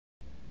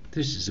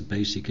This is a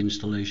basic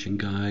installation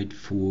guide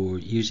for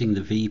using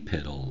the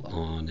vPedal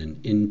on an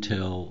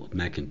Intel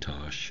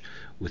Macintosh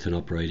with an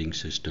operating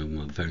system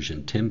of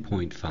version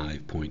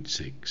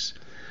 10.5.6.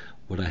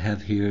 What I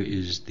have here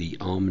is the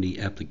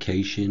Omni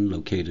application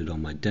located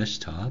on my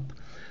desktop.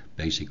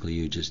 Basically,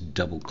 you just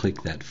double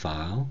click that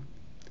file,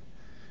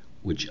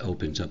 which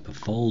opens up a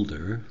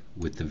folder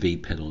with the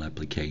vPedal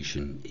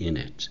application in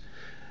it.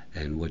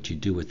 And what you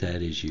do with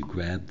that is you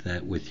grab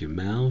that with your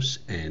mouse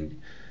and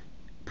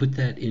put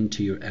that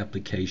into your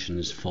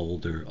applications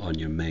folder on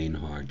your main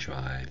hard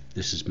drive.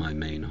 This is my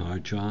main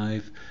hard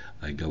drive.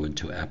 I go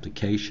into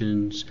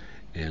applications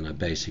and I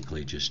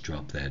basically just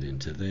drop that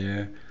into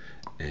there,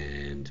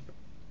 and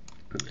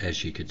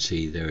as you can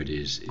see, there it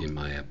is in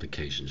my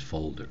applications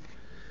folder.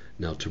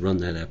 Now, to run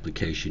that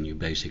application, you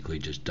basically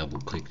just double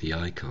click the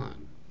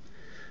icon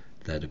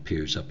that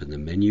appears up in the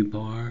menu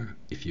bar.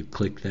 If you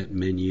click that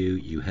menu,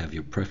 you have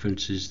your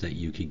preferences that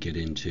you can get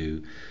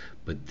into,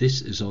 but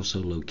this is also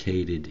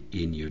located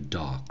in your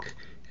dock,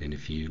 and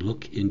if you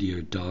look into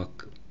your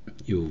dock,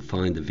 you'll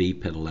find the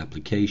vPedal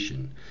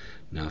application.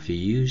 Now, if you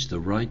use the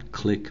right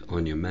click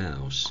on your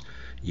mouse,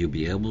 you'll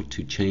be able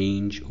to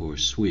change or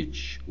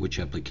switch which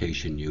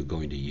application you're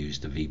going to use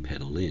the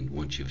vPedal in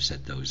once you've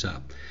set those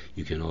up.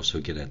 You can also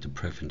get at the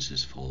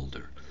preferences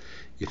folder.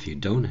 If you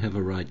don't have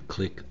a right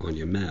click on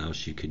your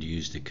mouse, you could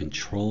use the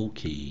control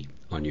key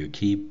on your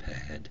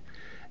keypad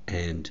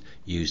and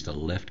use the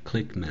left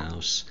click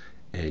mouse,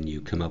 and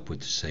you come up with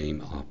the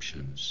same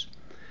options.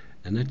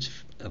 And that's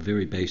a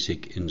very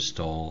basic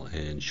install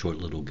and short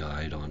little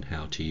guide on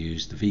how to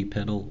use the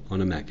vPedal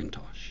on a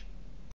Macintosh.